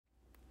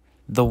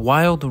The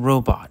Wild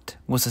Robot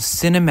was a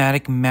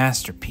cinematic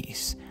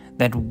masterpiece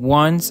that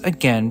once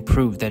again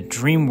proved that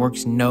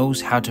Dreamworks knows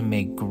how to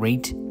make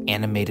great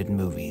animated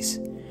movies.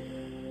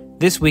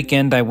 This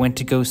weekend I went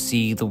to go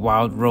see The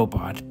Wild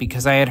Robot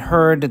because I had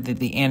heard that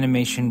the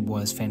animation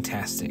was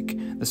fantastic,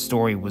 the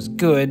story was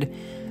good,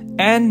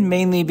 and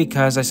mainly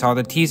because I saw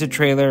the teaser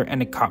trailer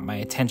and it caught my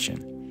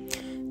attention.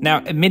 Now,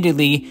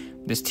 admittedly,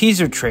 this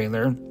teaser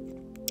trailer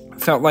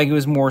felt like it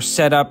was more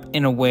set up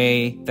in a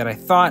way that I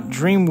thought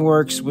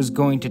Dreamworks was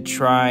going to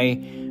try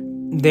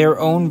their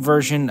own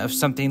version of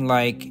something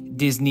like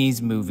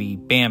Disney's movie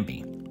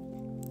Bambi.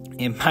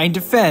 In my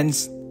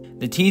defense,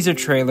 the teaser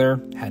trailer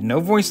had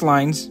no voice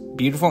lines,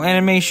 beautiful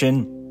animation,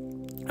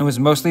 and was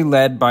mostly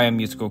led by a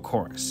musical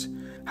chorus.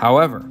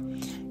 However,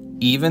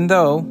 even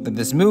though that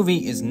this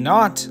movie is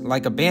not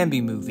like a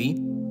Bambi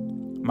movie,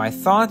 my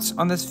thoughts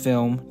on this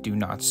film do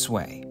not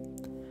sway.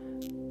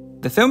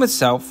 The film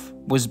itself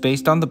was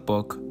based on the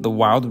book The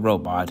Wild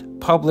Robot,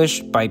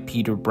 published by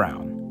Peter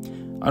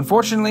Brown.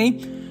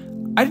 Unfortunately,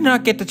 I did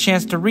not get the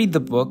chance to read the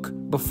book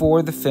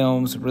before the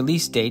film's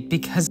release date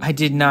because I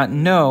did not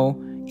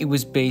know it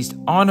was based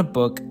on a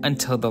book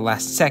until the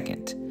last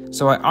second.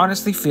 So I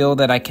honestly feel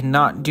that I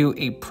cannot do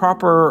a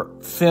proper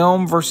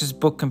film versus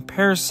book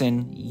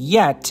comparison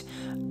yet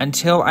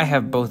until I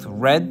have both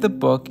read the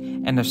book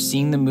and have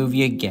seen the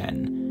movie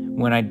again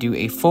when I do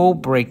a full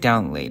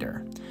breakdown later.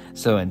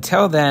 So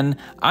until then,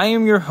 I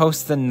am your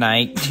host the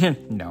night.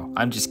 No,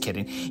 I'm just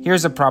kidding.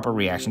 Here's a proper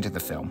reaction to the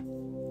film.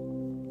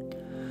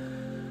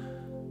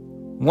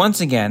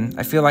 Once again,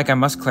 I feel like I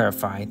must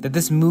clarify that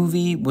this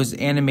movie was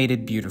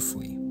animated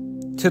beautifully,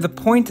 to the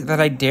point that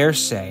I dare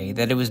say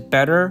that it was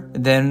better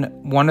than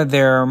one of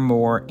their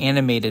more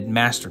animated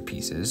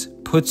masterpieces,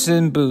 Puss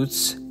in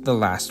Boots: The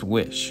Last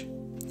Wish.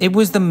 It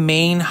was the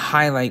main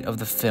highlight of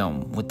the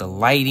film, with the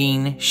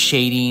lighting,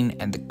 shading,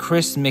 and the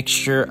crisp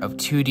mixture of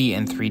 2D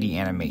and 3D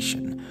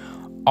animation.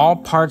 All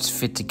parts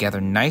fit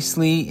together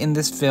nicely in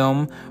this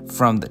film,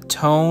 from the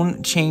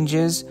tone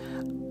changes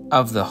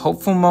of the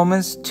hopeful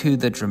moments to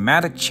the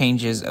dramatic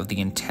changes of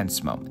the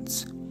intense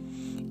moments.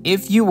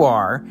 If you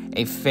are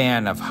a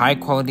fan of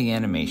high-quality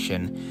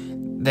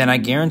animation, then I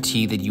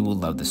guarantee that you will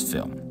love this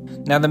film.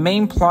 Now, the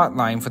main plot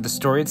line for the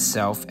story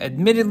itself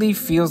admittedly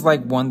feels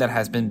like one that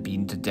has been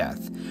beaten to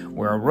death,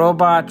 where a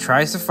robot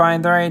tries to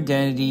find their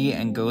identity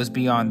and goes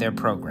beyond their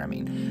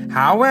programming.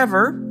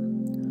 However,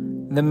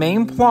 the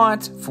main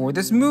plot for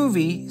this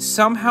movie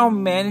somehow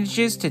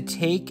manages to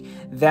take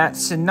that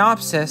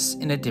synopsis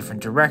in a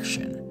different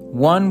direction.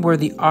 One where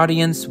the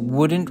audience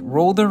wouldn't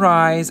roll their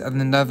eyes at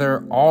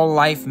another all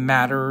life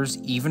matters,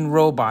 even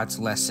robots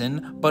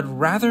lesson, but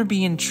rather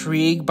be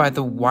intrigued by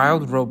the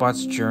wild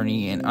robot's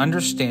journey and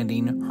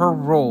understanding her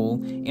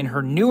role in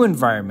her new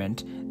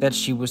environment that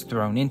she was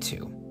thrown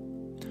into.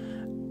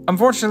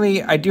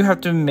 Unfortunately, I do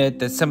have to admit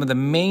that some of the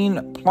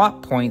main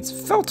plot points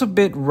felt a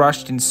bit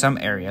rushed in some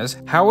areas.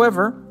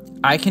 However,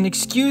 I can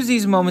excuse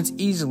these moments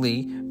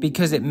easily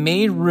because it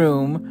made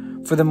room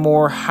for the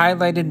more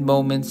highlighted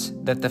moments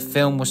that the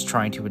film was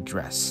trying to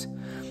address.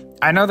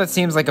 I know that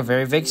seems like a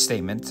very vague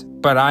statement,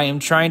 but I am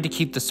trying to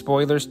keep the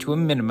spoilers to a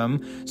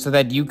minimum so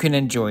that you can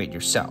enjoy it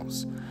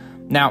yourselves.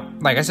 Now,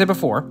 like I said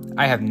before,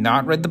 I have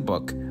not read the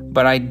book,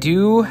 but I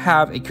do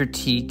have a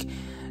critique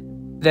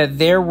that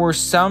there were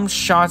some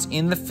shots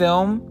in the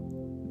film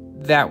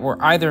that were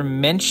either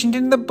mentioned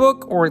in the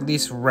book or at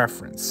least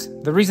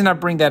referenced. The reason I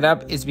bring that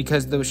up is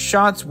because those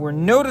shots were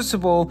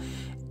noticeable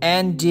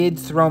and did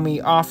throw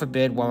me off a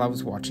bit while I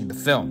was watching the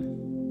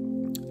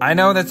film. I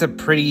know that's a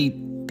pretty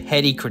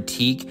petty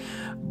critique,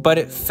 but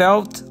it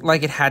felt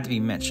like it had to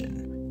be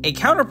mentioned. A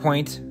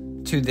counterpoint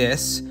to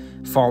this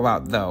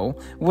fallout, though,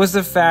 was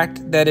the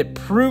fact that it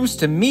proves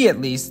to me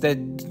at least that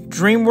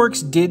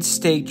Dreamworks did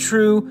stay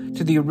true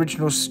to the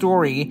original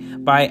story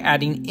by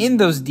adding in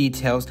those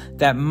details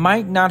that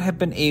might not have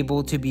been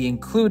able to be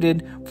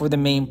included for the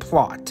main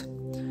plot.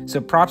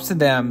 So props to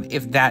them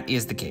if that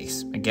is the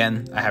case.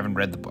 Again, I haven't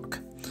read the book,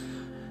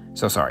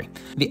 so sorry.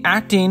 The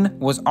acting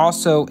was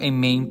also a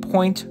main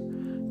point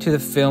to the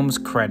film's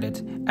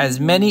credit, as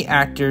many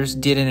actors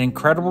did an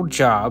incredible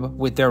job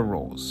with their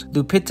roles.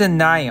 Lupita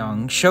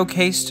Nyong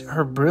showcased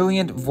her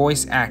brilliant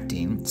voice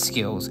acting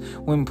skills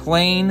when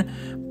playing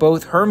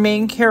both her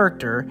main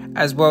character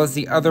as well as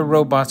the other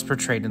robots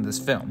portrayed in this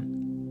film.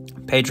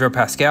 Pedro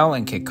Pascal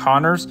and Kit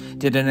Connors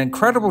did an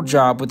incredible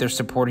job with their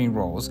supporting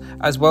roles,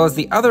 as well as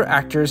the other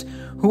actors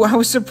who I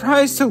was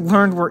surprised to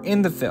learn were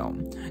in the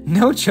film.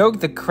 No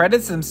joke, the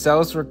credits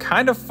themselves were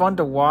kind of fun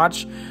to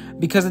watch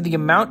because of the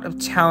amount of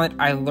talent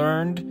I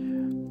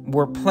learned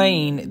were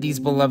playing these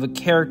beloved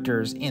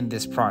characters in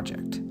this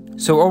project.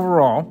 So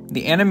overall,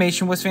 the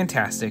animation was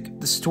fantastic,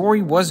 the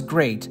story was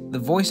great, the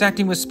voice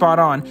acting was spot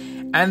on,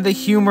 and the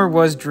humor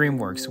was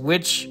Dreamworks,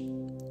 which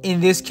in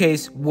this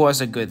case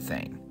was a good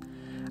thing.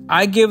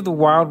 I give The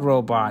Wild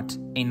Robot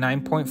a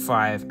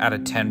 9.5 out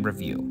of 10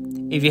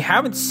 review. If you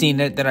haven't seen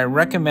it, then I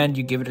recommend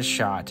you give it a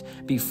shot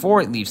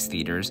before it leaves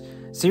theaters,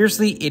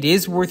 Seriously, it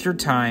is worth your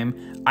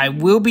time. I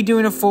will be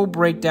doing a full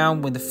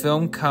breakdown when the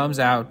film comes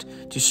out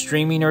to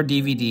streaming or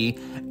DVD,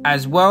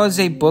 as well as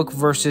a book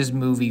versus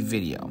movie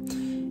video.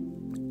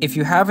 If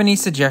you have any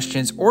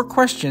suggestions or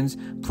questions,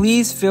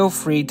 please feel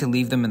free to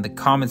leave them in the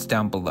comments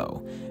down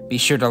below. Be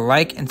sure to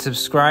like and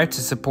subscribe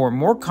to support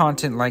more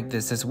content like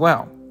this as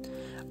well.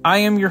 I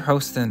am your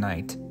host of the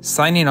night,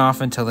 signing off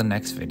until the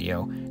next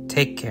video.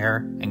 Take care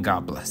and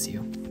God bless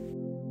you.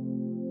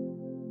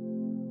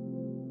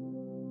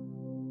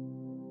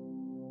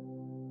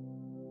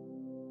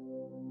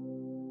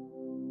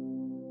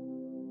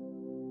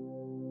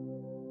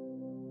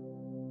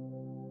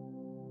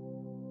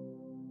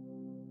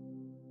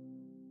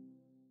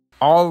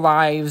 All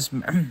lives...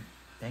 Dang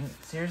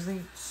it, seriously?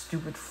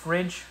 Stupid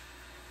fridge?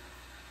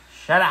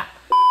 Shut up.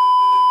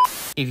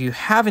 If you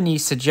have any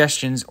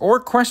suggestions or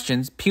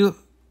questions, peel...